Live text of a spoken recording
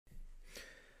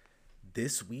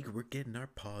This week, we're getting our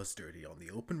paws dirty on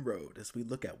the open road as we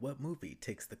look at what movie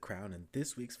takes the crown in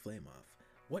this week's Flame Off.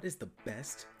 What is the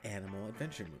best animal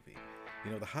adventure movie?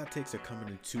 You know, the hot takes are coming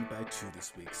in 2x2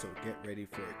 this week, so get ready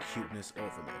for a cuteness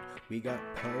overload. We got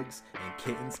pugs and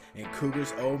kittens and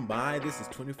cougars. Oh my, this is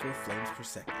 24 flames per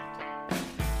second.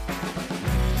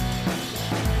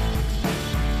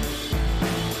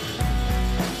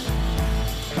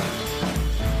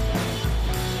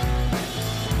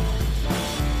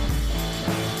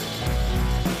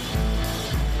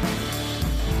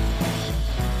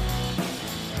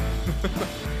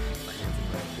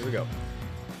 Here we go.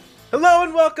 Hello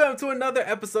and welcome to another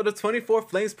episode of 24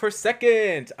 Flames Per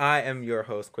Second. I am your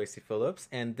host, Quasey Phillips,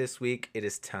 and this week it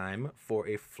is time for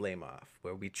a Flame Off,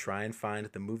 where we try and find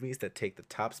the movies that take the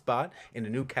top spot in a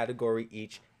new category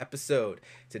each episode.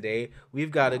 Today,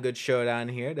 we've got a good showdown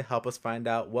here to help us find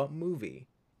out what movie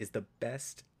is the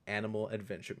best animal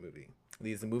adventure movie.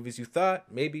 These are the movies you thought,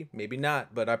 maybe, maybe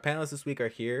not, but our panelists this week are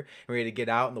here and ready to get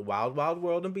out in the wild, wild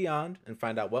world and beyond and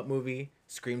find out what movie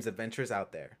screams adventures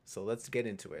out there. So let's get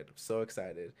into it. I'm so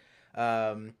excited.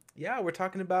 We're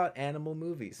talking about animal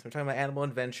movies. We're talking about animal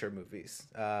adventure movies.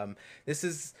 This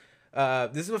is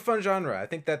a fun genre. I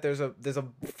think that there's a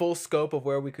full scope of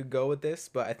where we could go with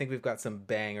this, but I think we've got some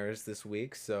bangers this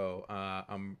week. So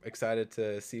I'm excited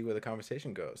to see where the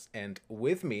conversation goes. And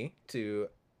with me to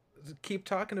keep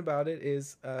talking about it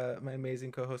is my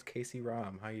amazing co-host Casey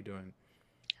Rom. How you doing?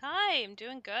 Hi, I'm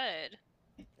doing good.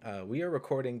 We are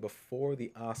recording before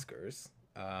the Oscars,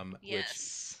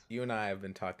 Yes. which you and I have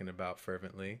been talking about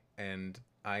fervently, and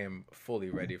I am fully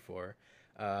ready for.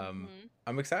 I'm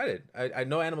excited. I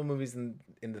know animal movies in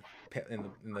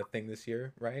the thing this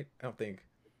year, right? I don't think.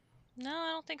 No,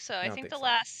 I don't think so. I don't think think the so.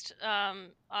 last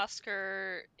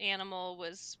Oscar animal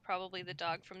was probably the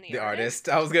dog from The artist.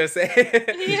 I was gonna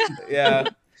say. Yeah. Yeah.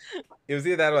 It was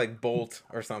either that or like Bolt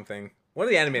or something. One of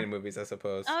the animated movies, I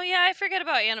suppose. Oh yeah, I forget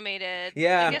about animated.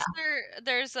 Yeah. I guess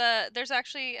there's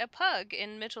actually a pug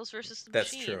in Mitchell's versus the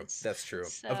That's Machines. true. That's true.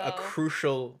 So... A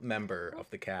crucial member of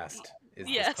the cast is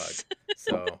this pug.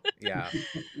 So yeah,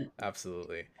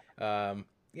 absolutely. I'm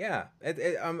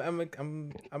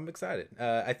excited.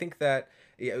 I think that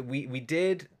we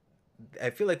did. I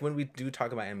feel like when we do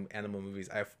talk about animal movies,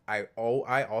 I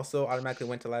also automatically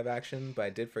went to live action, but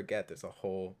I did forget there's a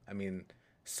whole. I mean,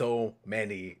 so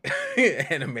many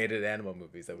animated animal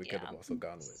movies that we could have also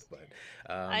gone with. But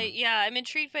I'm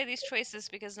intrigued by these choices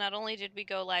because not only did we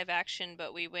go live action,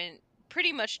 but we went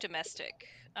pretty much domestic.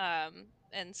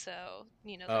 And so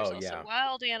there's also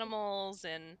wild animals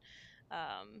and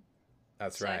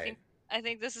that's so right. I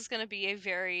think this is going to be a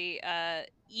very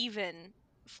even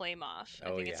Flame Off. I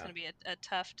think it's going to be a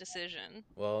tough decision.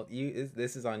 Well,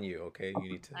 this is on you, okay?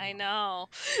 You need to. I know.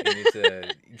 You need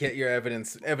to get your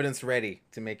evidence ready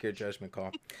to make your judgment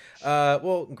call.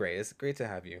 Well, great. It's great to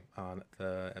have you on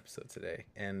the episode today,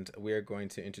 and we are going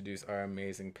to introduce our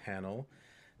amazing panel.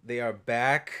 They are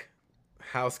back.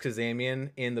 House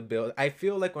Kazamian in the build. I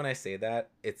feel like when I say that,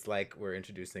 it's like we're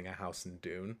introducing a house in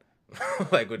Dune.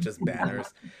 Like with just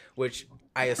banners, which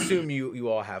I assume you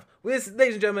all have. Ladies and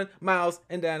gentlemen, Miles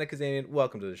and Diana Kazamian,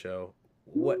 welcome to the show.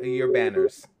 What are your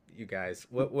banners, you guys?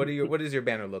 What does your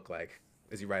banner look like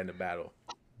as you ride into battle?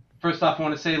 First off, I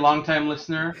want to say, long-time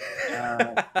listener,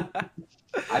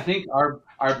 I think our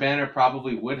banner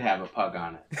probably would have a pug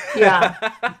on it. Yeah.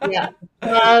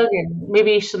 Pug and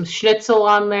maybe some schnitzel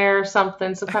on there,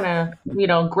 something, some kind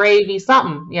of gravy,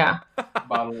 something. Yeah.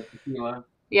 Bottle of tequila.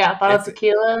 Yeah, bottle of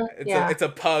tequila. It's a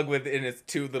pug within its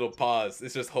two little paws.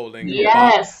 It's just holding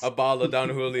a bottle of Don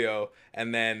Julio,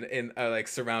 and then like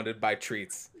surrounded by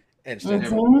treats and shit.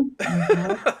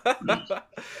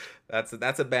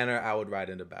 That's a banner I would ride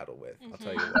into battle with. I'll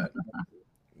tell you what.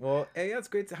 Well, hey, that's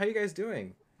great. How you guys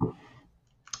doing?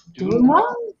 Doing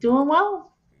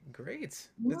well. Great.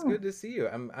 It's good to see you.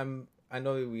 I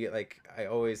know I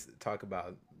always talk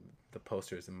about the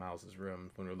posters in Miles's room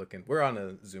when we're on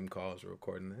a Zoom call as we're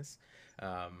recording this,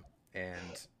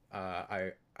 and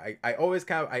I always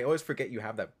forget you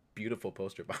have that beautiful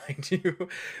poster behind you.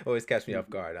 Always catch me off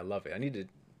guard. I love it. I need to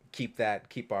keep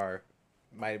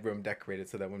my room decorated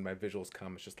so that when my visuals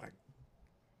come, it's just like,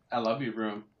 I love your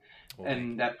room.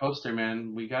 And that poster,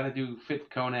 man, we got to do Fit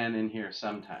Conan in here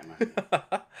sometime.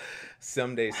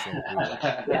 Someday soon.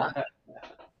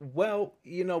 Well,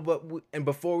 but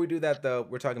before we do that, though,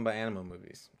 we're talking about animal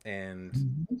movies. And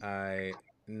I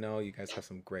know you guys have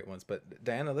some great ones. But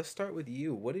Diana, let's start with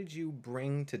you. What did you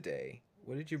bring today?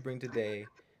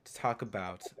 To talk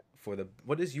about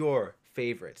what is your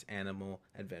favorite animal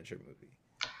adventure movie?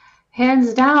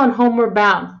 Hands down, Homeward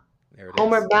Bound. There it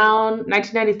Homeward Bound,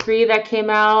 1993, that came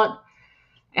out.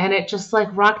 And it just like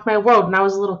rocked my world. When I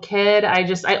was a little kid,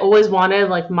 I always wanted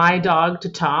like my dog to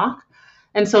talk.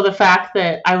 And so the fact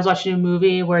that I was watching a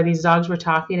movie where these dogs were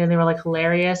talking and they were like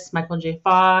hilarious, Michael J.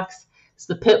 Fox, it's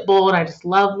the pit bull, and I just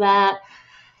love that.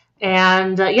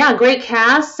 And yeah, great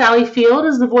cast. Sally Field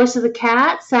is the voice of the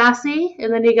cat, Sassy.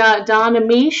 And then you got Don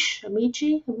Amish.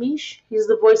 He's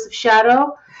the voice of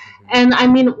Shadow. And I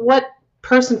mean, what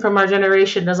person from our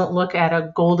generation doesn't look at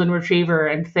a golden retriever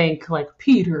and think like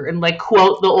Peter and like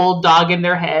quote the old dog in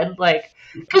their head? Like,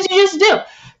 because you just do.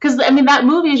 Because I mean, that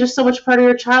movie is just so much part of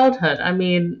your childhood. I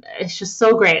mean, it's just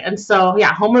so great. And so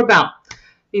yeah, Homeward Bound.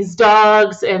 These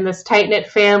dogs and this tight-knit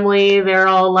family, they're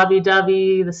all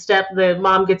lovey-dovey. The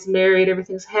mom gets married,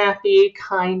 everything's happy.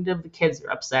 Kind of, the kids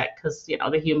are upset because, you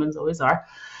know, the humans always are.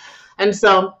 And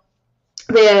so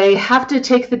they have to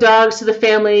take the dogs to the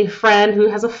family friend who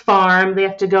has a farm. They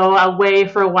have to go away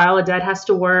for a while. A dad has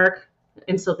to work.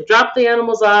 And so they drop the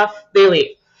animals off. They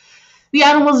leave. The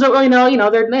animals don't really know, you know,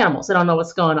 they're animals. They don't know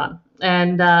what's going on.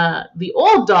 And the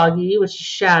old doggy, which is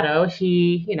Shadow,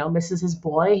 he, you know, misses his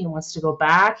boy. He wants to go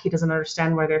back. He doesn't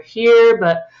understand why they're here,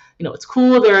 but, you know, it's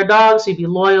cool. They're a dog, so you be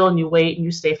loyal and you wait and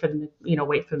you stay for them to, you know,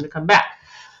 wait for them to come back.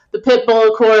 The pit bull,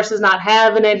 of course, is not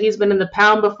having it. He's been in the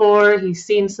pound before. He's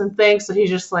seen some things, so he's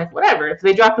just like, whatever. If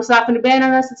they drop us off and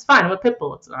abandon us, it's fine. I'm a pit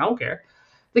bull. I don't care.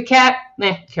 The cat,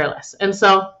 care less. And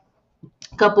so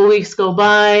a couple weeks go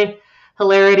by.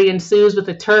 Hilarity ensues with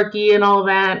the turkey and all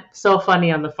that. So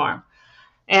funny on the farm.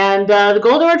 And the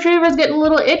golden retriever is getting a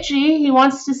little itchy. He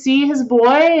wants to see his boy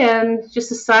and just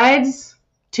decides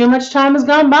too much time has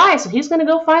gone by, so he's going to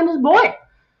go find his boy.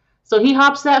 So he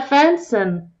hops that fence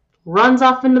and runs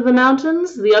off into the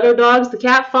mountains. The other dogs, the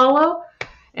cat, follow,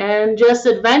 and just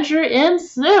adventure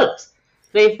ensues.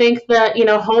 They think that, you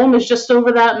know, home is just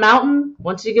over that mountain.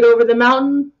 Once you get over the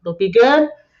mountain, they'll be good.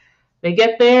 They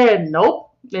get there, and nope.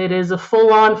 It is a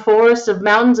full-on forest of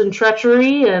mountains and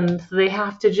treachery, and they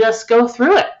have to just go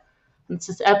through it. It's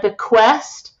this epic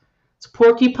quest. It's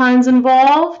porcupines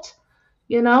involved.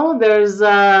 You know, there's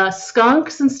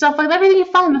skunks and stuff like that. Everything you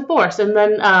find in the forest. And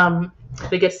then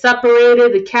they get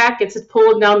separated. The cat gets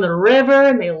pulled down the river,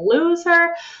 and they lose her.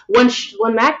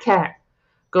 When that cat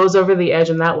goes over the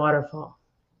edge in that waterfall,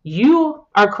 you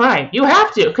are crying. You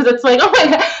have to, because it's like, oh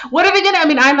my God, what are we going to... I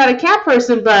mean, I'm not a cat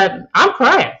person, but I'm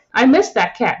crying. I miss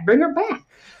that cat. Bring her back.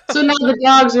 So now the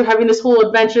dogs are having this whole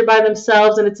adventure by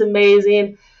themselves, and it's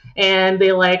amazing. And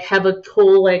they like have a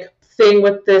whole like thing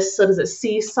with this, what is it,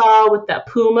 seesaw with that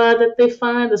puma that they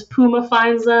find. This puma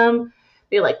finds them.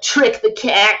 They like trick the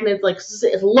cat, and it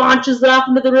launches it off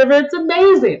into the river. It's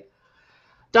amazing.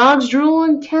 Dogs drool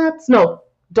and cats, no,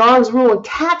 dogs drool and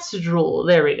cats drool.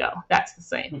 There we go. That's the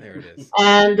same. There it is.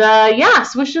 And yeah,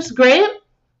 so it's just great.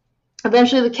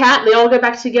 Eventually the cat, they all get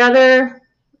back together.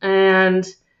 And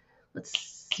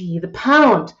let's see, the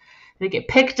pound. They get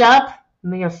picked up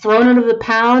and they are thrown into the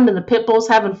pound, and the pit bull's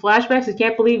having flashbacks. He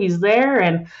can't believe he's there.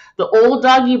 And the old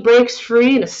doggy breaks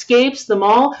free and escapes them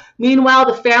all. Meanwhile,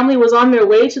 the family was on their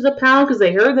way to the pound because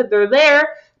they heard that they're there.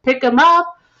 Pick them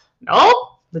up.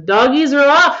 Nope. The doggies are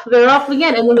off. They're off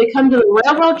again. And when they come to the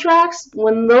railroad tracks,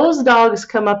 when those dogs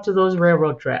come up to those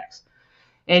railroad tracks,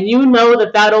 and you know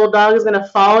that old dog is going to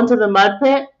fall into the mud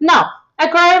pit, no, I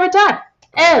cry every time.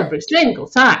 Every single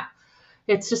time.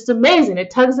 It's just amazing.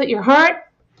 It tugs at your heart.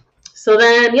 So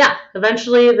then, yeah,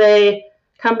 eventually they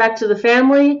come back to the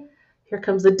family. Here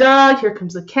comes the dog. Here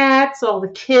comes the cats. All the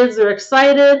kids are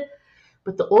excited.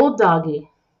 But the old doggy,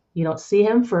 you don't see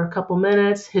him for a couple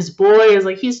minutes. His boy is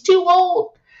like, he's too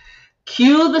old.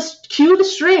 Cue the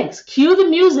strings. Cue the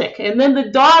music. And then the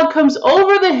dog comes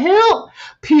over the hill.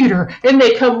 Peter. And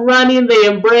they come running. They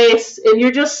embrace. And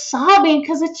you're just sobbing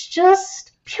because it's just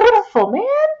beautiful, man.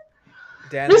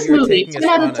 Dan, this you're movie, taking 10 us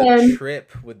out of on 10. A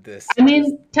trip with this. I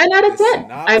mean, 10 out of 10.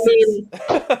 Synopsis. I mean,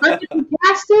 perfectly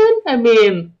casted. I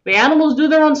mean, the animals do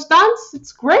their own stunts.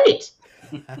 It's great.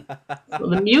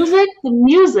 The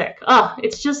music. Oh,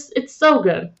 it's so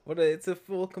good. It's a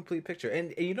full, complete picture.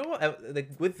 And you know what? Like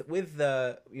with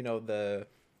the, you know,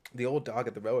 the old dog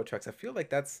at the railroad tracks, I feel like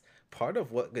that's part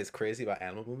of what is crazy about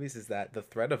animal movies is that the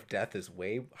threat of death is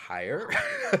way higher.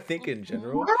 I think in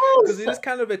general, because you just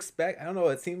kind of expect. I don't know.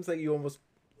 It seems like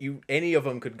any of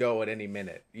them could go at any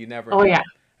minute. You never. Oh yeah.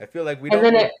 I feel like we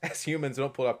don't, as humans,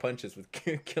 don't pull our punches with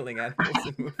killing animals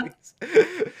in movies.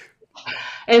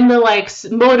 And the like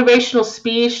motivational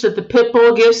speech that the pit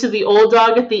bull gives to the old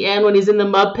dog at the end when he's in the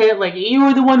mud pit, like, you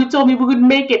were the one who told me we couldn't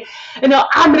make it, and now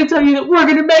I'm going to tell you that we're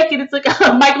going to make it. It's like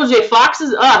Michael J.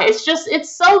 Fox's.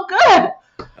 It's so good.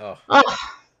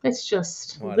 It's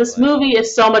just this movie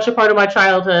is so much a part of my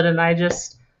childhood, and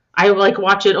I like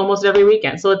watch it almost every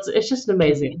weekend. So it's just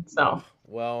amazing. So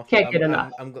Well, Can't get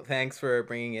enough. Thanks for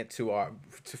bringing it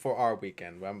for our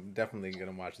weekend. I'm definitely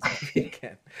gonna watch this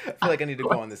weekend. I feel like I need to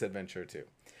go on this adventure too.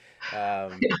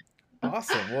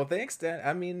 Awesome. Well, thanks, Dan.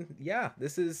 I mean, yeah,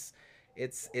 it's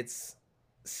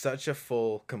such a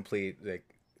full, complete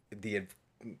the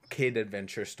kid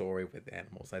adventure story with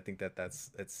animals. I think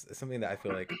it's something that I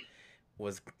feel like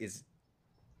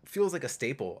feels like a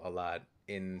staple a lot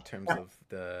in terms of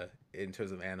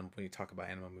animal when you talk about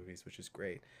animal movies, which is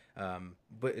great.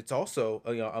 But it's also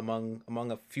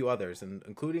among a few others, and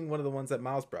including one of the ones that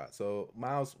Miles brought. So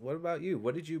Miles, what about you?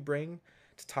 What did you bring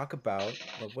to talk about?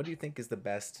 What do you think is the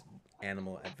best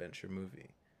animal adventure movie?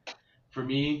 For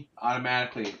me,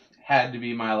 automatically had to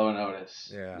be Milo and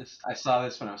Otis. Yeah. I saw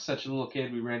this when I was such a little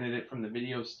kid. We rented it from the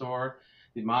video store,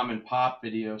 the mom and pop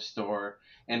video store,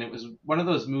 and it was one of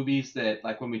those movies that,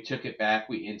 like, when we took it back,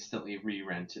 we instantly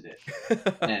re-rented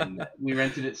it. And we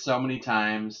rented it so many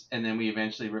times, and then we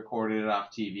eventually recorded it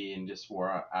off TV and just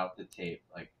wore out the tape.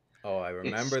 Like, oh, I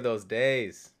remember those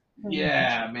days.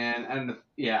 Yeah, man, and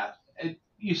yeah, it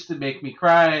used to make me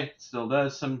cry. It still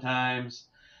does sometimes.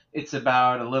 It's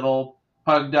about a little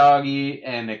pug doggy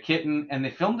and a kitten, and they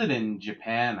filmed it in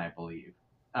Japan, I believe.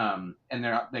 And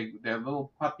they're a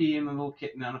little puppy and a little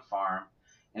kitten on a farm,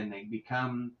 and they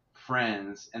become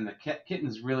friends. And the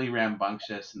kitten's really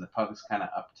rambunctious, and the pug's kind of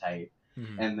uptight.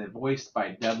 Mm-hmm. And they're voiced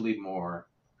by Dudley Moore,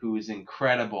 who is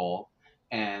incredible.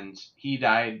 And he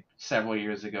died several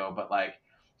years ago, but like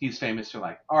he's famous for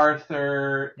like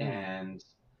Arthur and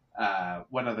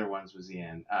what other ones was he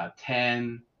in?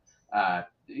 10.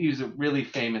 He was a really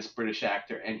famous British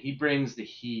actor, and he brings the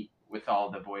heat with all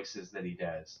the voices that he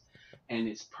does, and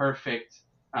it's perfect.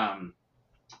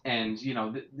 And you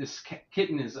know, this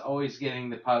kitten is always getting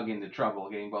the pug into trouble,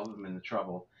 getting both of them into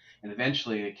trouble, and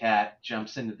eventually the cat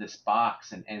jumps into this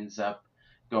box and ends up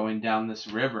going down this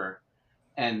river,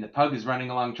 and the pug is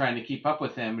running along trying to keep up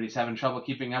with him, but he's having trouble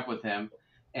keeping up with him,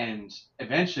 and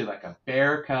eventually like a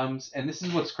bear comes, and this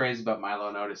is what's crazy about Milo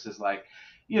and Otis is like,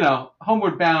 you know,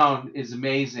 Homeward Bound is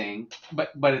amazing,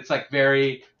 but it's like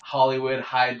very Hollywood,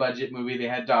 high budget movie. They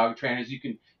had dog trainers. You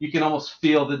can almost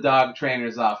feel the dog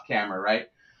trainers off camera, right?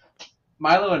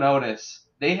 Milo and Otis,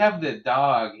 they have the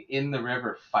dog in the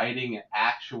river fighting an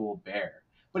actual bear,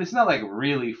 but it's not like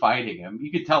really fighting him. You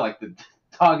could tell like the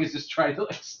dog is just trying to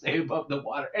like stay above the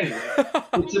water. Anyway,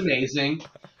 it's amazing.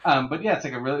 But yeah, it's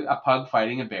like a pug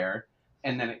fighting a bear,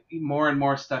 and then more and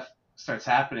more stuff starts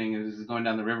happening as it's going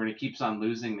down the river, and it keeps on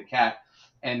losing the cat,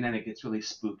 and then it gets really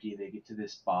spooky. They get to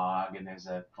this bog, and there's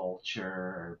a vulture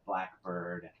or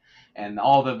blackbird, and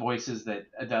all the voices that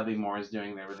Dudley Moore is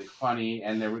doing, they're really funny,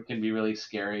 and they can be really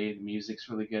scary. The music's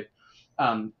really good,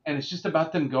 and it's just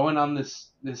about them going on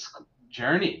this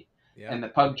journey, and the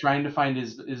pug trying to find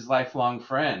his lifelong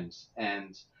friends,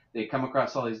 and they come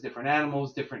across all these different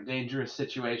animals, different dangerous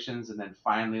situations, and then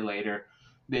finally later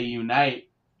they unite.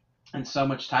 And so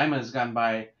much time has gone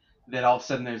by that all of a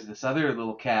sudden there's this other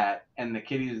little cat, and the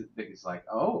kitty is like,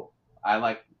 oh, I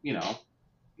like, you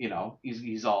know,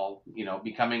 he's all, you know,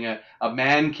 becoming a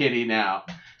man kitty now.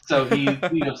 So he,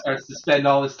 you know, starts to spend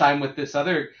all his time with this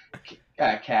other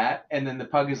cat, and then the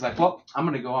pug is like, well, I'm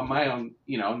going to go on my own,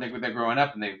 you know, and they're growing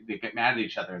up, and they get mad at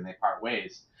each other, and they part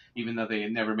ways, even though they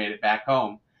had never made it back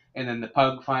home. And then the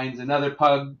pug finds another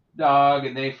pug dog,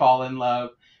 and they fall in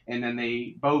love, and then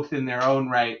they both in their own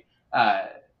right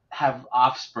have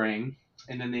offspring,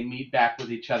 and then they meet back with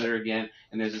each other again,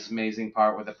 and there's this amazing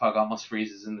part where the pug almost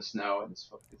freezes in the snow, and it's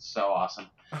so awesome.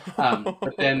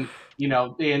 But then, you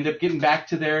know, they end up getting back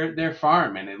to their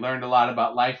farm, and they learned a lot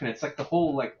about life, and it's like the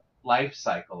whole like life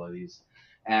cycle of these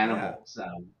animals,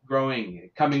 growing,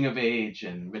 coming of age,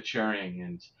 and maturing,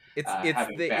 and it's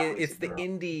the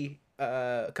indie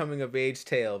coming of age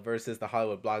tale versus the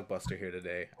Hollywood blockbuster here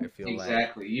today. I feel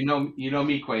exactly. You know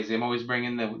me, Quasi. I'm always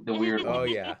bringing the weird one. Oh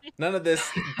yeah, none of this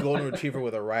golden retriever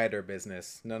with a rider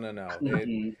business. No.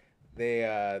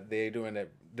 They're doing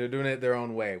it. They're doing it their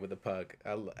own way with a pug.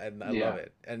 I love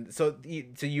it. And so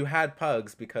you had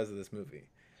pugs because of this movie.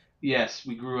 Yes,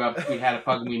 we grew up. We had a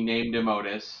pug, and we named him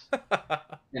Otis.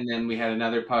 And then we had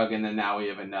another pug, and then now we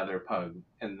have another pug.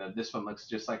 And this one looks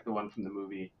just like the one from the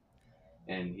movie.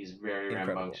 And he's very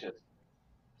rambunctious.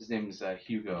 His name is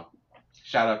Hugo.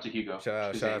 Shout out to Hugo.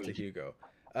 Shout out to Hugo.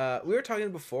 We were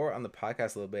talking before on the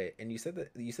podcast a little bit, and you said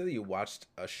that you watched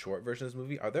a short version of this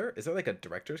movie. Is there like a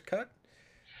director's cut?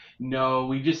 No,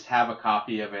 we just have a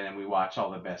copy of it, and we watch all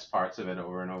the best parts of it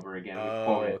over and over again. We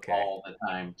quote it all the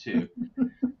time too.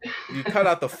 You cut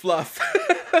out the fluff.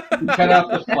 You cut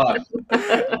out the fluff.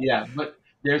 Yeah, but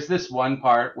there's this one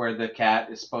part where the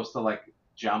cat is supposed to like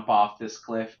jump off this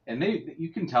cliff, and you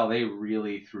can tell they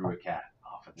really threw a cat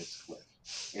off of this cliff.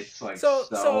 It's like so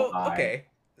high. Okay.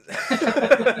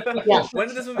 Yeah. When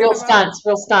did this movie Real come stunts,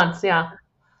 real stunts, yeah. out?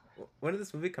 When did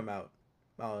this movie come out?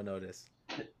 I'll notice.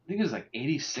 I think it was like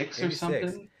 86 or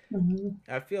something. Mm-hmm.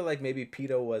 I feel like maybe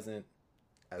PETA wasn't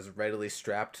as readily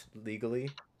strapped legally.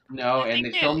 No, and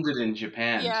they filmed it in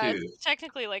Japan too. It's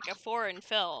technically like a foreign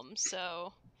film,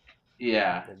 so.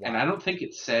 Yeah, Wow. and I don't think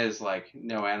it says like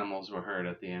no animals were hurt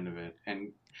at the end of it.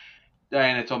 And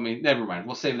Diana told me, never mind,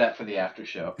 we'll save that for the after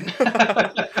show.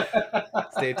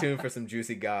 Stay tuned for some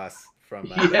juicy goss from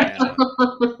Diana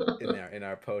in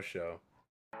our post show.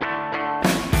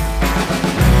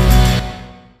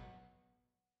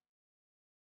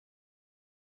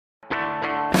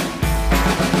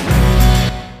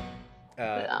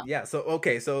 Yeah. So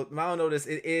okay. So Milo Notice,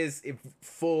 it is a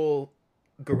full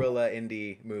guerrilla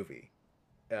indie movie,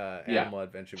 animal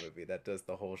adventure movie that does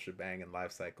the whole shebang and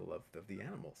life cycle of the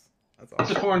animals. That's awesome.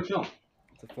 It's a foreign film.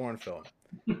 It's a foreign film.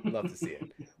 Love to see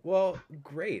it. Well,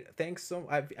 great. Thanks so.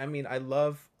 I mean, I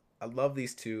love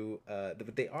these two.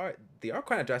 But they are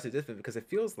kind of drastically different because it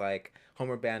feels like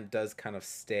Homeward Bound does kind of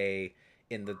stay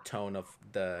in the tone of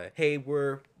the, hey,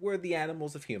 we're the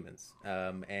animals of humans,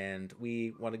 and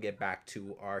we want to get back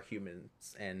to our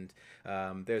humans, and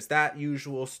there's that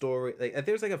usual story, like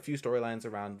there's like a few storylines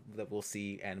around that we'll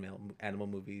see animal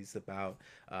movies about,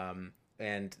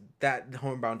 and that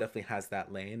Homeward Bound definitely has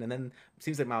that lane, and then it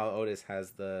seems like Milo Otis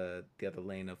has the other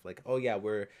lane of like, oh yeah,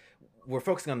 we're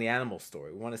focusing on the animal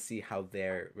story. We want to see how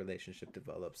their relationship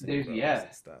develops and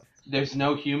and stuff. There's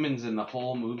no humans in the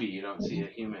whole movie. You don't see a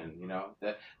human. You know,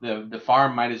 the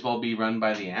farm might as well be run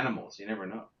by the animals. You never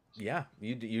know. Yeah,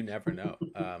 you never know.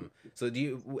 So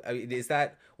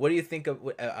what do you think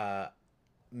of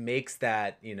makes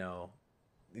that, you know,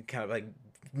 kind of like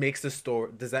makes the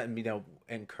story, does that, you know,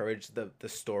 encourage the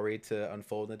story to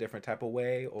unfold in a different type of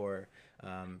way, or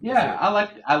I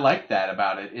like that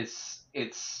about it. It's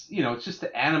you know, it's just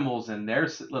the animals and their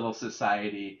little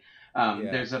society.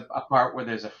 There's a part where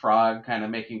there's a frog kind of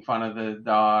making fun of the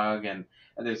dog, and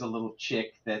there's a little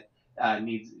chick that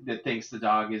thinks the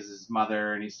dog is his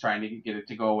mother, and he's trying to get it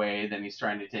to go away. Then he's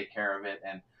trying to take care of it,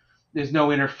 and there's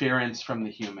no interference from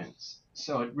the humans.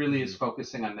 So it really is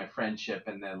focusing on their friendship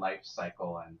and their life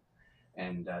cycle,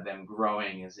 and them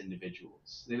growing as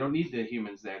individuals. They don't need the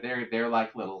humans there. They're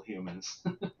like little humans.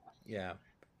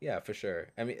 Yeah, for sure.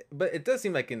 I mean, but it does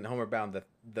seem like in Homeward Bound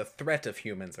the threat of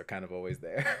humans are kind of always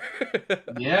there.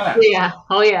 Yeah.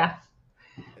 Oh yeah.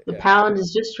 The pound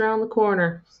is just around the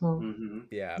corner. So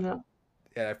yeah.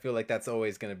 And I feel like that's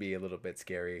always going to be a little bit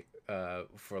scary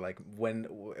for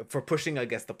pushing, I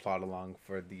guess, the plot along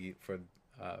for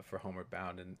Homeward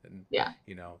Bound, and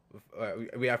you know,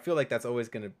 I feel like that's always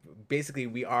going to, basically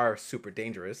we are super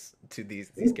dangerous to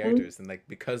these characters, and like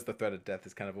because the threat of death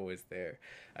is kind of always there.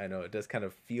 I know it does kind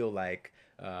of feel like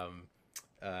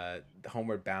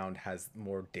Homeward Bound has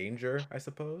more danger, I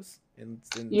suppose, in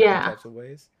different types of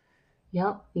ways.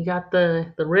 Yep, you got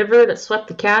the river that swept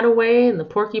the cat away, and the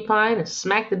porcupine that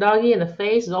smacked the doggy in the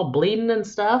face. He's all bleeding and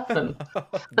stuff, and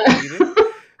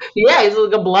yeah, he's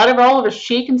got blood all over his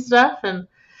cheek and stuff, and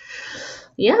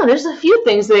yeah, there's a few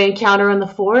things they encounter in the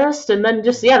forest, and then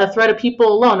just the threat of people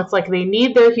alone. It's like they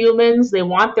need their humans, they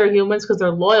want their humans because they're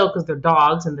loyal, because they're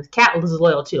dogs, and the cat is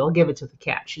loyal too. I'll give it to the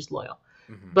cat; she's loyal,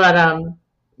 but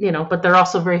you know, but they're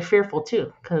also very fearful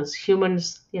too, because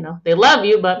humans, you know, they love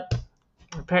you, but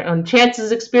on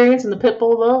Chance's experience in the pit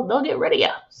bull, they'll get rid of you.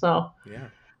 So yeah,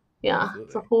 absolutely.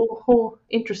 It's a whole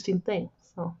interesting thing.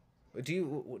 So what do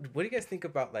you guys think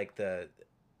about like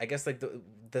I guess like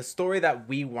the story that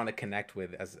we want to connect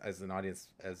with as an audience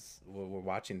as we're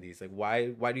watching these? Like why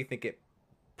do you think it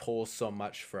pulls so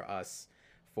much for us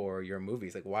for your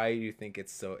movies? Like why do you think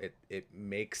it's so it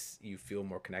makes you feel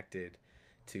more connected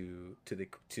to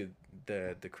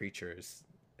the creatures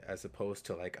as opposed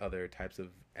to like other types of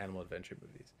animal adventure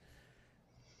movies?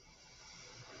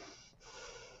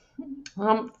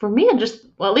 For me,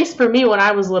 at least for me when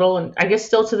I was little, and I guess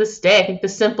still to this day, I think the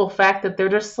simple fact that they're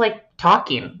just like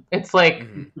talking. It's like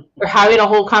they're having a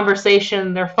whole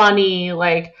conversation. They're funny,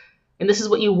 like, and this is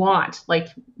what you want. Like,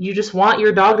 you just want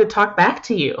your dog to talk back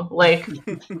to you. Like, so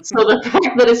the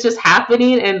fact that it's just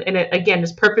happening and it again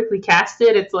is perfectly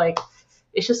casted. It's like,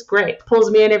 it's just great. It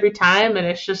pulls me in every time, and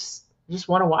it's just, I just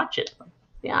want to watch it.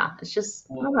 Yeah, it's just,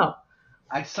 I don't know.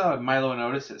 I saw Milo and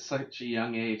Otis at such a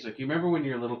young age. Like, you remember when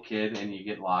you're a little kid and you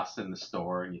get lost in the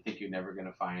store and you think you're never going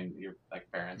to find your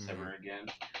parents ever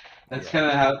again? That's kind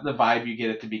of how the vibe you get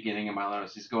at the beginning of Milo and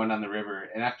Otis. He's going down the river,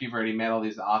 and after you've already met all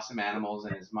these awesome animals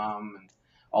and his mom and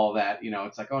all that, you know,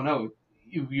 it's like, oh no,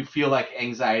 you feel like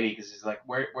anxiety because he's like,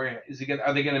 where is he gonna?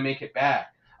 Are they going to make it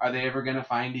back? Are they ever going to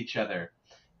find each other?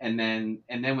 and then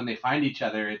when they find each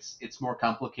other, it's more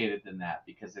complicated than that,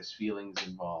 because there's feelings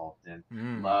involved, and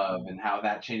love, and how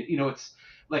that changes. It's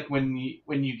like when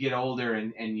you get older,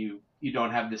 and you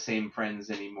don't have the same friends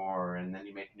anymore, and then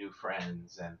you make new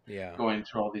friends, and going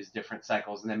through all these different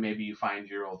cycles, and then maybe you find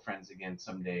your old friends again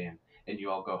someday, and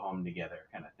you all go home together,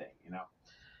 kind of thing.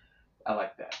 I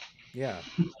like that. Yeah,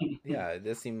 it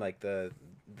does seem like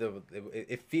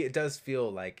it does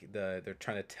feel like they're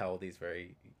trying to tell these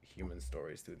very human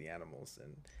stories through the animals,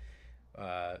 and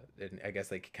I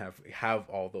guess like kind of have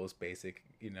all those basic,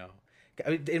 I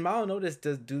mean, in Milo Notice,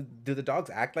 do the dogs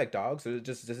act like dogs, or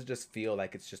does it just feel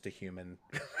like it's just a human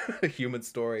a human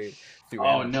story through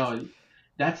animals? No,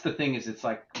 that's the thing, is it's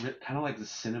like kind of like the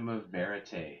cinema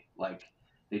verite. Like,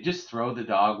 they just throw the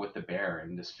dog with the bear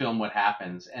and just film what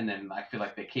happens, and then I feel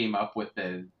like they came up with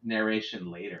the narration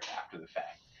later, after the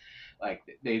fact. Like,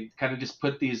 they kind of just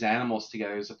put these animals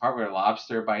together. There's a part where a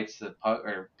lobster bites the pug,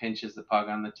 or pinches the pug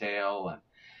on the tail,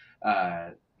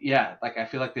 and like, I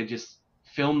feel like they just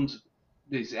filmed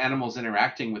these animals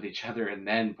interacting with each other and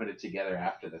then put it together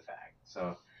after the fact.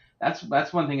 So that's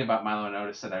one thing about Milo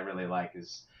Notice that I really like,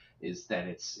 is that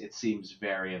it seems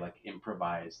very like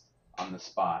improvised on the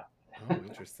spot. Oh,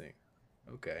 interesting.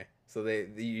 Okay, so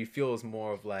you feel it's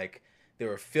more of like they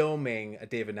were filming a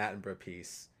David Attenborough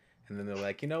piece, and then they're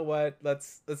like, you know what?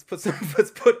 Let's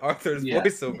put Arthur's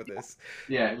voice over this.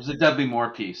 Yeah, it was a Dudley Moore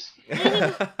piece.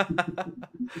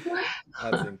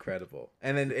 That's incredible.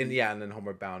 And then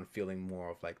Homeward Bound feeling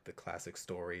more of like the classic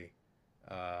story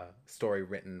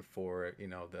written for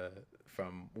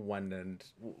from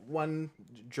one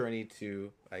journey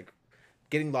to like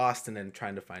getting lost and then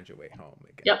trying to find your way home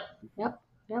again. Yep.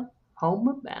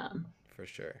 Homeward Bound. For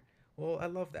sure. Well, I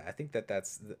love that. I think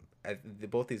that's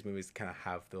both these movies kind of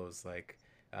have those like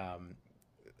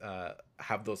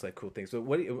cool things. So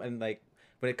when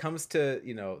it comes to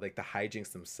like the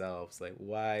hijinks themselves, like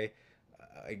why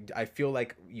I feel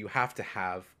like you have to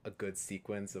have a good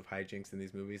sequence of hijinks in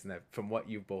these movies, and that from what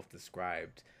you've both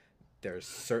described, there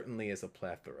certainly is a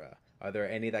plethora. Are there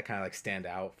any that kind of like stand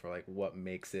out for like what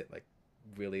makes it like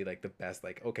really like the best?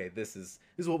 Like, okay, this is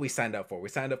what we signed up for. We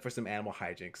signed up for some animal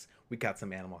hijinks. We got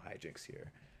some animal hijinks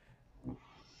here.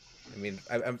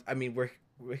 I mean, we're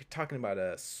talking about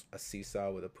a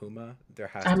seesaw with a puma. There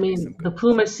has to be some good the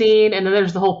puma scene, and then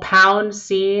there's the whole pound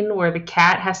scene where the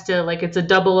cat has to, like, it's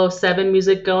a 007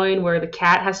 music going, where the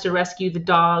cat has to rescue the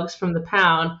dogs from the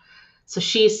pound. So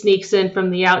she sneaks in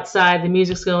from the outside. The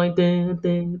music's going, ding,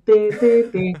 ding, ding, ding,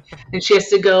 ding. And she has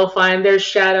to go find their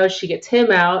shadow. She gets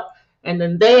him out. And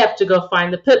then they have to go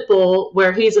find the pit bull,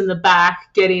 where he's in the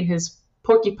back getting his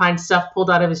porcupine stuff pulled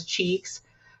out of his cheeks.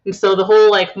 And so the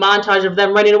whole like montage of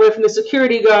them running away from the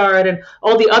security guard and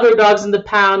all the other dogs in the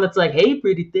pound that's like, hey,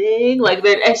 pretty thing. Like,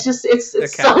 it's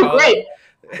so great.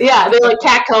 Yeah, they're like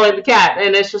catcalling the cat.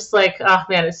 And it's just like, oh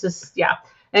man, it's just, yeah.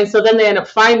 And so then they end up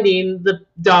finding the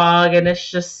dog, and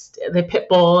it's just the pit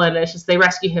bull, and it's just they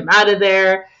rescue him out of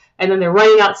there. And then they're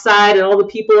running outside, and all the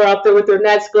people are out there with their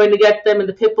nets going to get them, and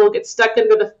the pit bull gets stuck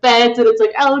under the fence, and it's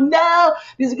like, oh no,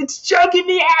 he's like, it's choking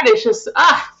me out.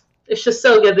 It's just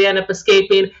so good. They end up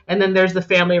escaping, and then there's the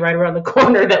family right around the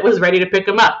corner that was ready to pick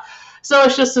them up. So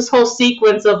it's just this whole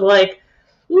sequence of like,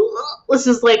 this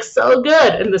is like so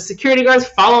good, and the security guards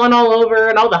following all over,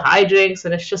 and all the hijinks,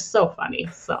 and it's just so funny.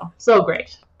 So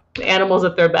great. The animals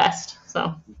at their best.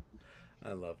 So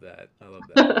I love that.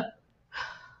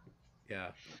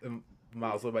 Yeah.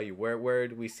 Miles, what about you? Where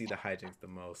do we see the hijinks the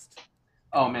most?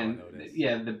 Oh man,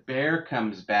 yeah, the bear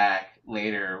comes back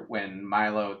later when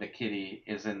Milo the kitty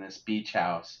is in this beach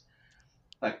house,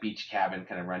 like beach cabin,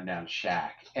 kind of rundown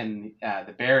shack, and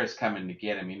the bear is coming to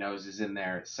get him. He knows he's in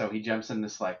there, so he jumps in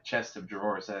this like chest of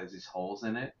drawers that has these holes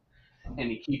in it, and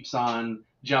he keeps on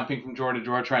jumping from drawer to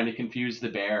drawer trying to confuse the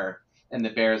bear, and the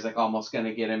bear is like almost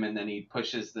gonna get him, and then he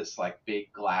pushes this like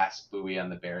big glass buoy on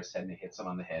the bear's head, and it hits him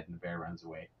on the head, and the bear runs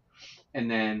away. And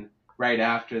then right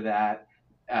after that,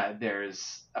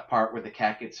 there's a part where the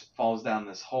cat falls down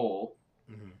this hole,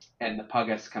 and the pug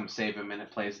has to come save him, and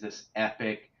it plays this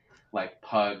epic like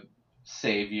pug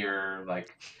savior like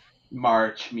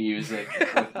march music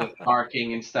with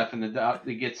barking and stuff, and the dog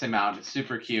that gets him out. It's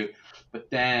super cute. But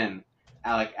then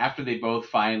like after they both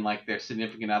find like their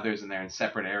significant others and they're in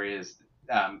separate areas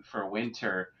for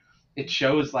winter, it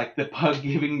shows like the pug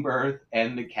giving birth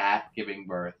and the cat giving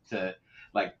birth to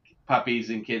like puppies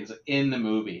and kids in the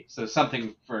movie. So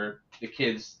something for the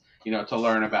kids, to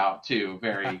learn about too.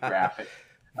 Very graphic.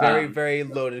 Very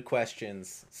loaded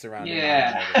questions surrounding.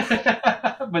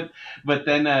 Yeah. but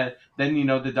then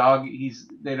the dog,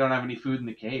 they don't have any food in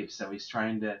the cave, so he's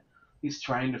trying to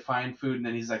find food, and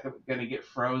then he's like gonna get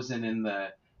frozen in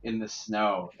in the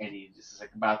snow, and he just is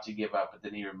like about to give up, but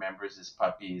then he remembers his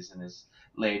puppies and his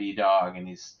lady dog, and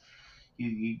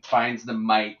he finds the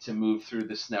might to move through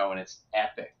the snow, and it's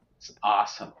epic. It's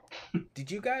awesome.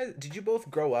 Did you both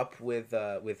grow up with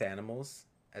animals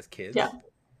as kids? Yeah.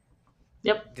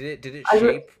 Yep. Did it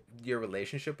shape your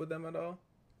relationship with them at all?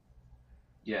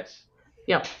 Yes.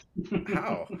 Yep.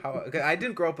 How? 'Cause I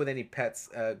didn't grow up with any pets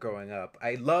growing up.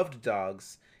 I loved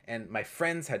dogs, and my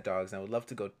friends had dogs, and I would love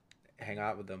to go hang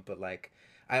out with them. But like,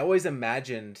 I always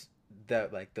imagined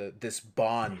that like this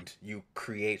bond you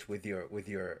create with your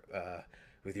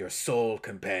soul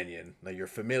companion, like your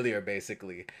familiar,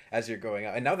 basically, as you're growing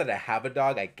up. And now that I have a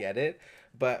dog, I get it.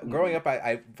 But growing up,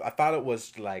 I thought it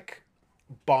was like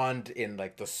bond in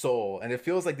like the soul, and it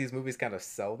feels like these movies kind of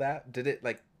sell that.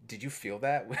 Did you feel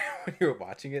that when you were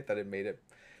watching it, that it made it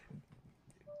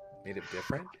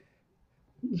different?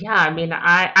 Yeah, I mean,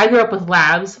 I grew up with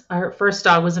labs. Our first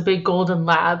dog was a big golden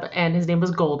lab, and his name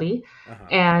was Goldie.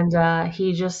 And he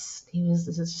was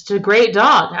just a great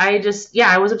dog. I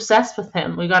was obsessed with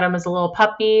him. We got him as a little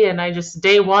puppy, and I just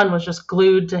day one was just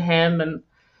glued to him. And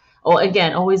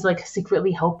again, always like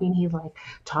secretly hoping he'd like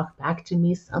talk back to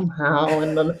me somehow.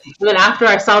 And then after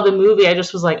I saw the movie, I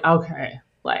just was like, okay.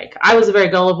 Like, I was a very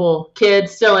gullible kid,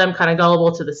 still am kind of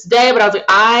gullible to this day, but I was like,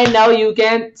 I know you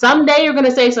can, someday you're going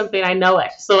to say something, I know it.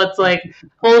 So it's like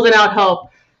holding out hope.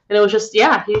 And it was just, he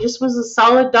just was a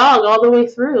solid dog all the way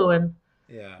through. And,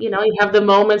 you have the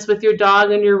moments with your dog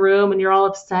in your room and you're all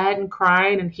upset and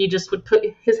crying, and he just would put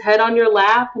his head on your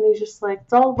lap and he's just like,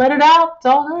 let it out, it's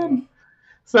all good.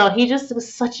 So he just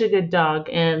was such a good dog.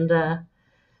 And, I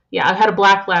had a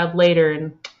black lab later,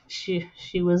 and she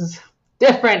was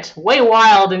different, way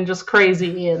wild and just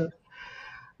crazy, and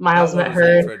Miles met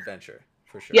her for adventure,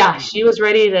 for sure. Yeah, she was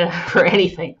ready for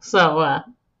anything. So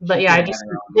but I just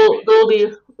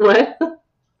Goldie, what?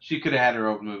 She could have had her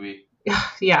own movie.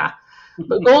 Yeah,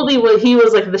 but Goldie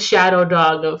was like the shadow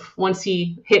dog of, once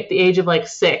he hit the age of like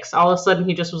 6, all of a sudden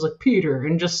he just was like Peter,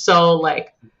 and just so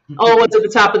like always at the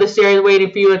top of the stairs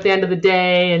waiting for you at the end of the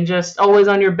day, and just always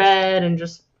on your bed, and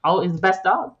just always the best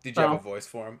dog. Did you have a voice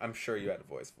for him? I'm sure you had a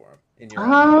voice for him in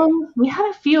your we had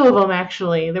a few of them,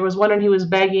 actually. There was one when he was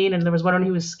begging, and there was one when he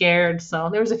was scared.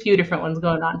 So there was a few different ones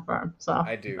going on for him. So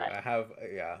I do. I have.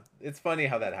 It's funny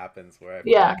how that happens. Where I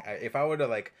feel like if I were to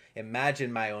like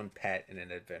imagine my own pet in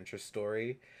an adventure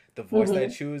story, the voice that I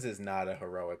choose is not a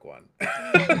heroic one.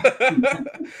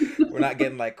 We're not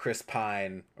getting like Chris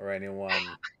Pine or anyone.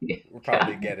 We're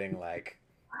probably getting like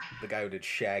the guy who did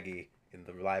Shaggy in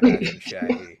the live action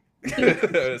Shaggy.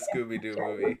 The Scooby-Doo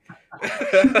movie.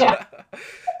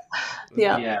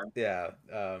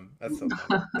 That's so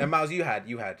funny. And Miles, you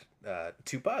had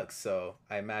 2 bugs, so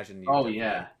I imagine you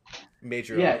made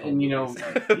your own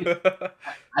and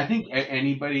I think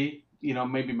anybody,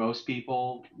 maybe most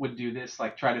people would do this,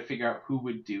 like try to figure out who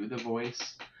would do the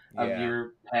voice of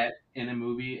your pet in a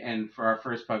movie. And for our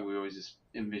first pug, we always just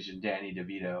envisioned Danny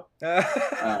DeVito.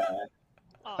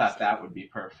 Thought that would be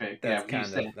perfect. That's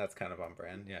kind of on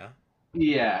brand.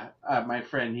 My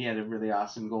friend, he had a really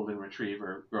awesome golden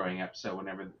retriever growing up, so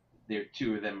whenever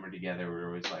two of them were together, we were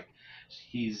always like,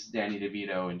 he's Danny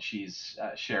DeVito and she's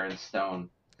Sharon Stone.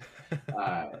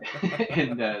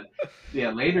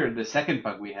 Later, the second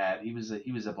pug we had, he was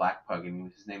a black pug,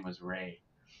 and his name was Ray,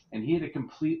 and he had a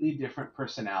completely different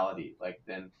personality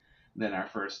than our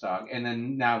first dog. And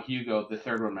then now Hugo, the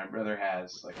third one my brother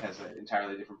has an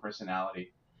entirely different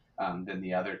personality than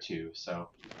the other two. So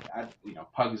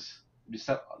pugs,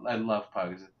 I love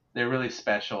pugs. They're really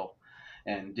special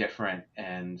and different,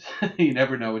 and you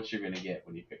never know what you're gonna get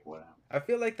when you pick one up. I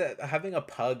feel like that having a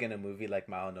pug in a movie like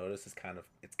Mile Notice is kind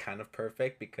of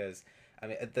perfect, because I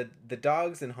mean the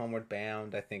dogs in Homeward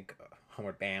Bound, I think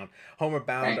Homeward Bound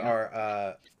are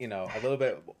a little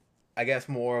bit, I guess,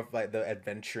 more of like the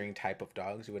adventuring type of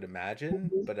dogs you would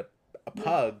imagine, but a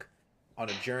pug on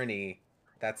a journey,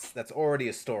 that's already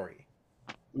a story.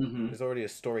 There's already a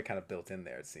story kind of built in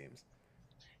there, it seems.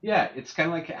 Yeah, it's kind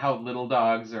of like how little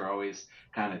dogs are always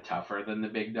kind of tougher than the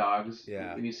big dogs.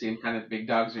 Yeah. When you see them, kind of big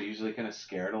dogs are usually kind of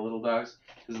scared of little dogs,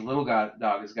 because the little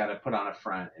dog has got to put on a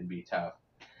front and be tough.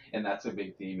 And that's a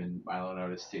big theme in Milo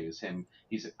Notice too. Is him?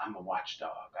 He's I'm a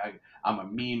watchdog. I'm a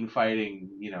mean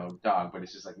fighting dog, but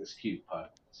it's just like this cute pug.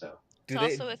 So it's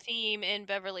also a theme in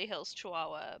Beverly Hills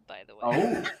Chihuahua, by the way.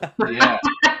 Oh yeah,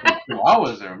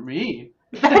 Chihuahuas are mean.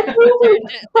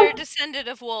 They're descended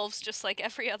of wolves, just like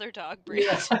every other dog breed.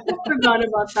 Yeah. I forgot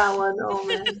about that one. Oh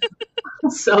man,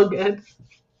 so good.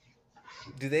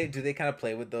 Do they kind of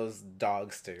play with those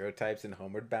dog stereotypes in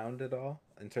Homeward Bound at all,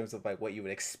 in terms of like what you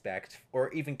would expect,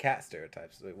 or even cat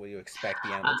stereotypes, like what you expect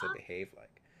the animal to behave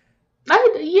like?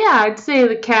 I'd say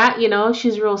the cat.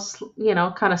 She's real,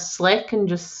 kind of slick and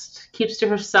just keeps to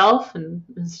herself, and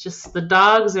it's just the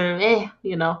dogs are, it's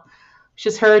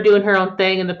just her doing her own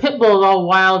thing, and the pit bull is all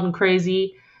wild and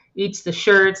crazy. Eats the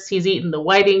shirts. He's eating the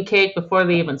whiting cake before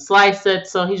they even slice it,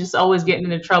 so he's just always getting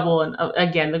into trouble. And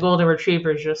again, the golden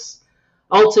retriever is just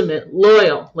ultimate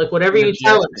loyal. Like whatever you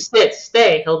tell him, sit,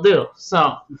 stay, he'll do.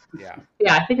 So yeah,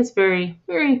 I think it's very,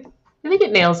 very. I think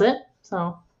it nails it.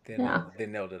 So they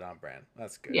nailed it on brand.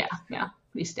 That's good. Yeah,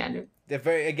 pretty standard. They're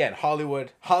very, again,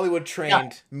 Hollywood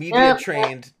trained, media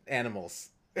trained animals.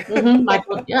 Mm-hmm.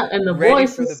 Michael, and the ready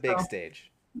voice for the big stage.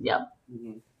 Yep.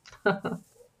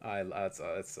 That's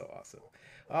so awesome.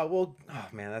 Well, oh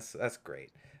man, that's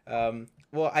great.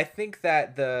 Well, I think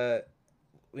that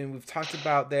we've talked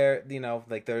about their,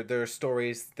 like their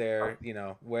stories, their,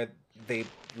 where they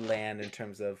land in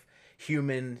terms of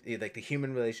like the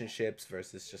human relationships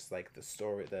versus just like the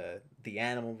story, the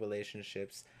animal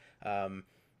relationships.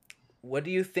 What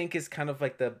do you think is kind of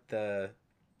like the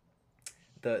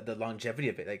longevity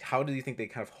of it? Like, how do you think they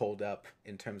kind of hold up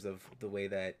in terms of the way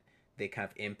that they kind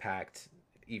of impact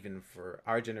even for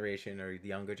our generation or the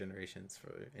younger generations,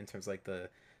 in terms of like the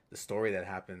story that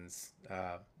happens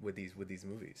with these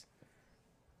movies?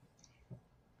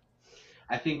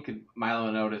 I think Milo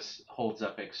and Otis holds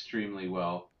up extremely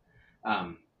well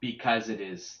because it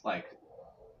is like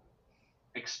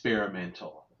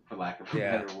experimental, for lack of a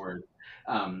better word.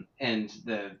 And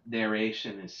the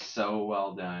narration is so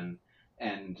well done,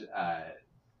 and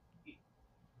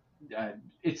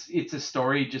it's a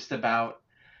story just about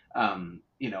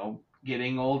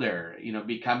getting older,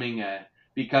 becoming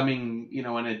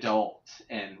an adult,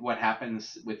 and what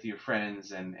happens with your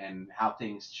friends, and how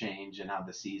things change, and how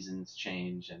the seasons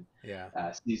change, and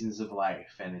seasons of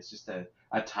life. And it's just a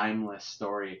timeless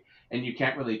story, and you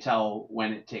can't really tell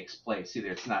when it takes place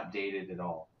either. It's not dated at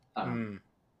all.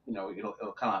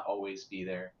 It'll kind of always be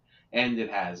there, and it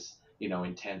has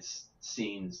intense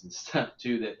scenes and stuff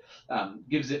too that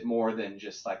gives it more than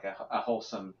just like a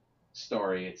wholesome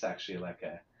story. It's actually like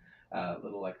a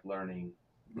little like learning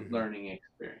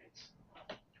experience.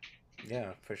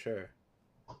 Yeah, for sure.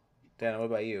 Dan, what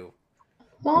about you?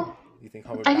 Well, you think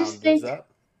Homeward Bound lives up?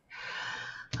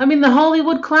 I mean, the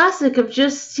Hollywood classic of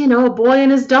just, a boy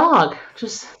and his dog,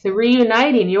 just the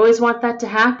reuniting. You always want that to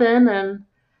happen, and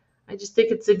I just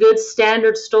think it's a good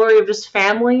standard story of just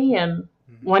family and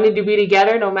wanting to be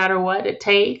together no matter what it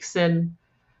takes, and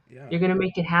you're going to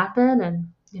make it happen. And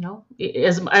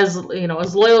as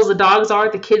loyal as the dogs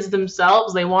are, the kids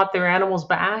themselves, they want their animals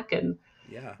back, and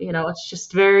it's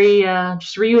just very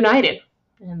just reunited,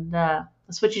 and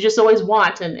that's what you just always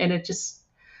want. And it just,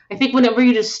 I think whenever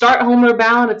you just start Homeward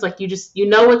Bound, it's like you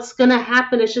know what's gonna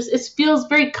happen. It feels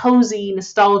very cozy,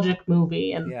 nostalgic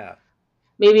movie, and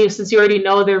maybe since you already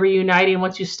know they're reuniting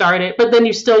once you start it, but then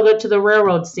you still go to the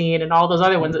railroad scene and all those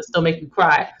other ones that still make you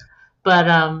cry. But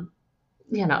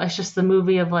it's just the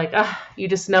movie of like, you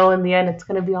just know in the end it's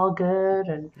gonna be all good,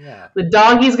 and the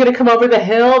doggy's gonna come over the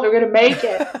hill. They're gonna make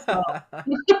it. So.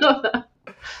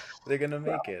 They're gonna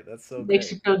make it. That's so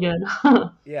makes great. You feel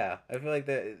good. Yeah, I feel like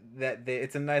that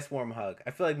it's a nice warm hug.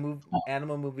 I feel like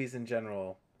animal movies in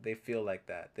general, they feel like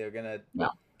that. They're gonna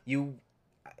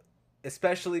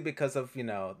especially because of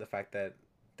the fact that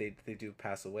they do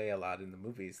pass away a lot in the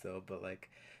movies though. But like,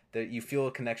 you feel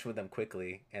a connection with them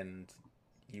quickly, and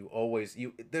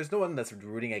there's no one that's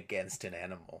rooting against an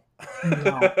animal.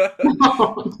 No.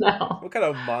 What kind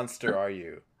of monster are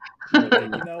you? Like, you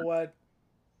know what?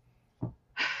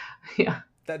 Yeah.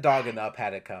 That dog and Up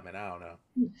had it coming. I don't know.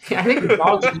 Yeah, I think the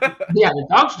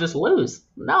dogs just lose.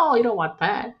 No, you don't want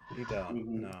that. You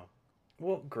don't. No.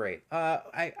 Well, great.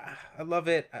 I love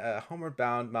it. Homeward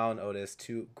Bound, Milo and Otis,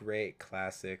 two great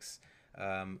classics.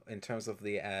 In terms of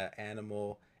the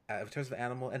animal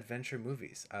adventure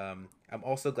movies. I'm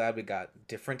also glad we got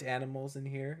different animals in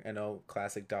here. I know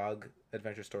classic dog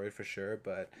adventure story for sure,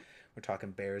 but we're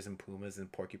talking bears and pumas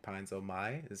and porcupines. Oh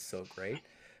my, is so great.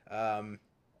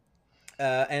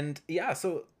 And yeah,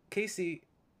 so Casey,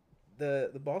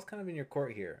 the ball's kind of in your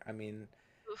court here. I mean,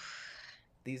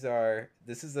 this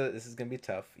is gonna be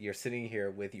tough. You're sitting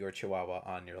here with your Chihuahua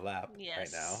on your lap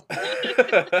right now.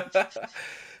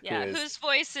 Yeah, whose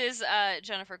voice is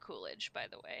Jennifer Coolidge, by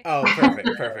the way. Oh, perfect.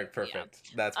 Yeah.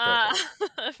 That's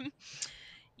perfect.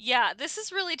 Yeah, this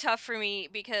is really tough for me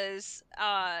because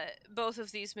both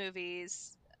of these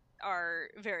movies are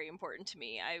very important to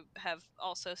me. I have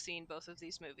also seen both of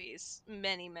these movies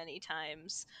many, many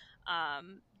times. I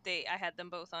had them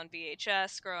both on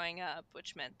VHS growing up,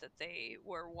 which meant that they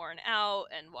were worn out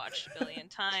and watched a billion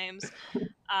times.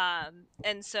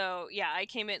 And so yeah, I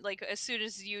came in like as soon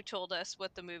as you told us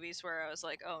what the movies were, I was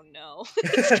like, oh no,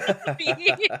 it's gonna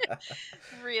be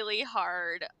really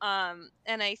hard. And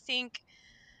I think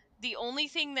the only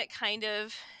thing that kind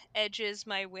of edges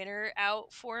my winner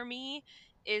out for me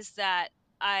is that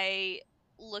I,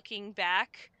 looking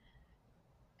back,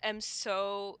 am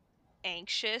so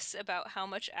anxious about how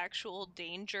much actual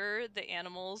danger the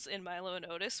animals in Milo and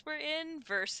Otis were in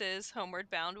versus Homeward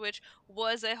Bound, which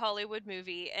was a Hollywood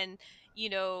movie. And,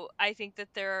 I think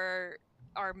that there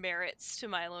are merits to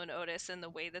Milo and Otis and the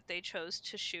way that they chose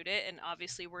to shoot it. And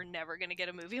obviously, we're never going to get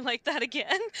a movie like that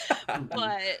again.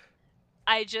 But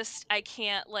I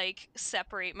can't like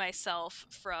separate myself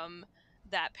from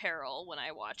that peril when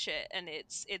I watch it, and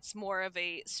it's more of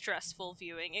a stressful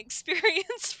viewing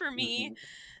experience for me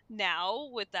now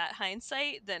with that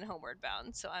hindsight than Homeward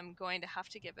Bound. So I'm going to have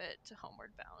to give it to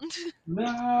Homeward Bound.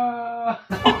 No.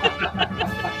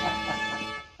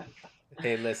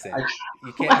 Hey, listen, I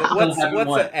you can't. What's haven't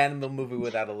won. an animal movie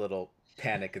without a little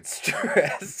panic and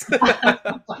stress?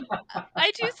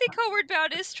 I do think Homeward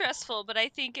Bound is stressful, but I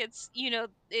think it's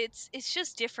it's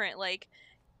just different. Like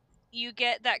you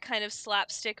get that kind of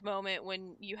slapstick moment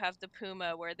when you have the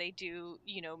puma where they do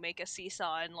make a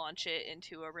seesaw and launch it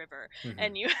into a river,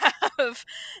 and you have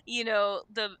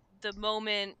the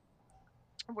moment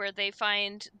where they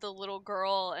find the little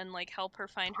girl and like help her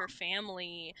find her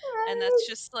family, and that's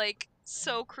just like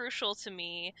so crucial to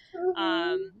me.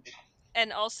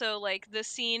 And also like the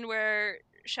scene where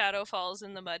Shadow falls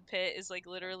in the mud pit is like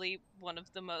literally one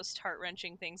of the most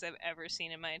heart-wrenching things I've ever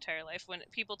seen in my entire life. When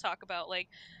people talk about like,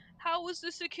 how was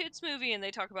this a kids movie, and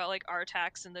they talk about like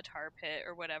Artax in the tar pit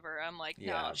or whatever, I'm like,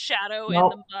 no, Shadow in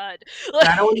the mud.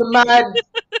 Shadow in the mud.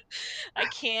 I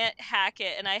can't hack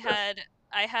it. And I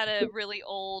had a really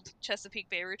old Chesapeake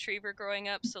Bay Retriever growing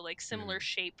up, so like similar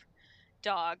shape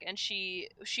dog, and she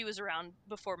was around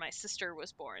before my sister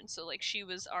was born, so like she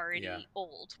was already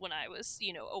old when I was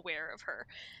aware of her.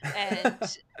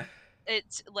 And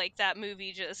it's like that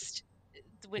movie just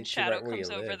when Shadow comes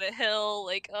over the hill,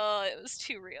 like, oh, it was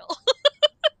too real.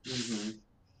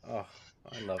 Oh,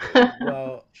 I love it.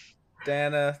 Well,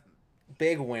 Dana,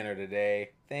 big winner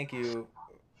today. Thank you.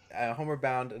 Homeward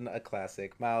Bound, a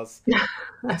classic. Miles,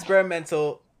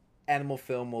 experimental animal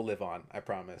film will live on. I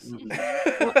promise.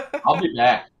 I'll be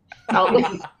back.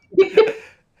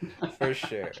 For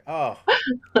sure. Oh,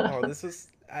 this is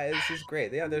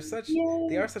great. Yeah, they are such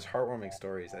heartwarming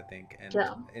stories, I think. And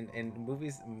in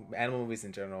movies, animal movies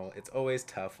in general, it's always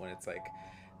tough when it's like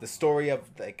the story of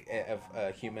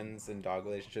humans and dog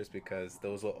relationships, because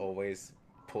those will always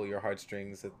pull your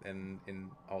heartstrings in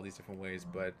all these different ways.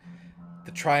 But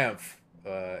the triumph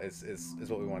is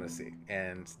what we want to see,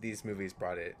 and these movies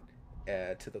brought it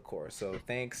to the core. So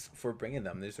thanks for bringing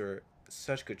them. These are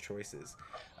such good choices,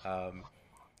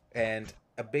 and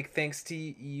a big thanks to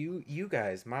you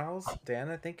guys. Miles,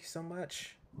 Dana, thank you so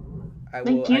much.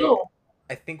 Thank you.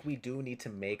 I think we do need to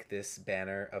make this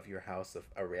banner of your house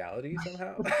a reality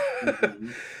somehow.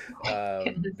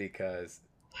 Because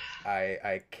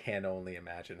I can only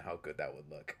imagine how good that would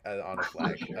look on a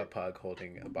flag, a pug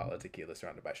holding a bottle of tequila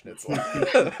surrounded by schnitzel.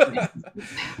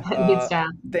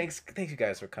 Thanks you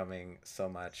guys for coming so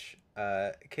much.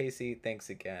 Casey, thanks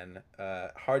again.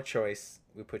 Hard choice.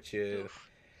 We put you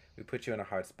in a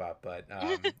hard spot, but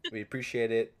we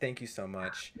appreciate it. Thank you so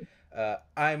much.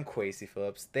 I'm Kwesi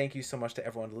Phillips. Thank you so much to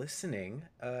everyone listening.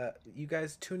 You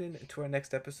guys tune in to our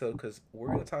next episode, because we're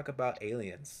going to talk about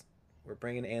aliens. We're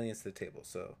bringing aliens to the table,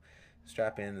 so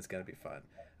strap in. It's going to be fun.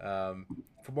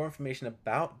 For more information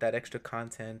about that extra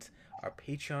content, our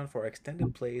Patreon for our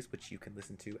extended plays, which you can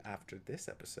listen to after this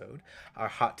episode, our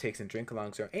hot takes and drink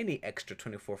alongs, or any extra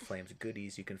 24 Flames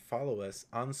goodies, you can follow us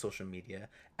on social media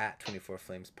at 24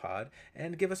 Flames Pod,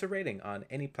 and give us a rating on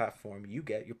any platform you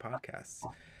get your podcasts.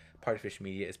 Partyfish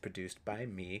Media is produced by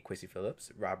me, Kwesi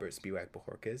Phillips, Robert Spiewak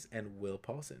Bajorquez, and Will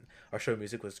Paulson. Our show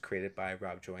music was created by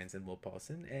Rob Joins and Will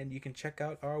Paulson, and you can check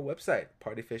out our website,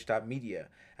 partyfish.media.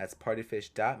 That's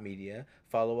partyfish.media.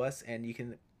 Follow us, and you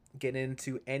can get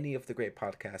into any of the great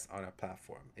podcasts on our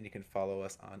platform. And you can follow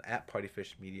us on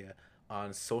 @Partyfish Media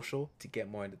on social to get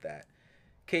more into that.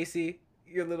 Casey,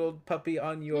 your little puppy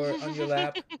on your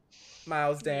lap.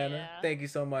 Miles, Dana, thank you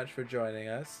so much for joining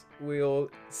us. We'll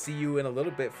see you in a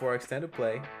little bit for our extended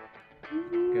play.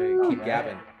 Okay, keep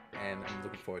gabbing, and I'm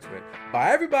looking forward to it.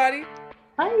 Bye, everybody.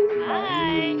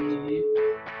 Bye.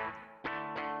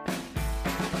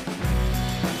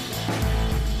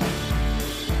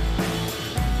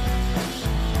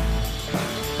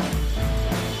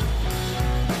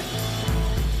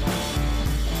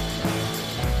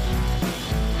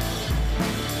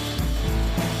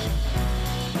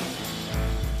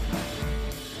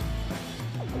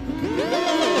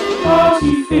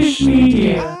 Partyfish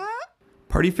Media.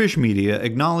 Partyfish Media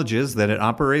acknowledges that it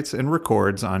operates and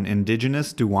records on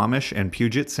indigenous Duwamish and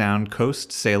Puget Sound Coast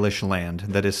Salish land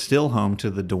that is still home to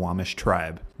the Duwamish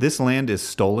tribe. This land is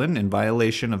stolen in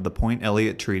violation of the Point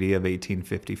Elliott Treaty of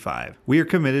 1855. We are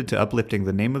committed to uplifting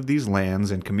the name of these lands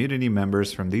and community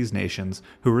members from these nations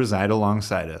who reside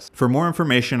alongside us. For more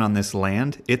information on this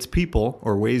land, its people,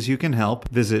 or ways you can help,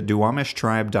 visit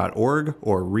duwamishtribe.org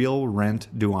or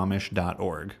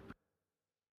realrentduwamish.org.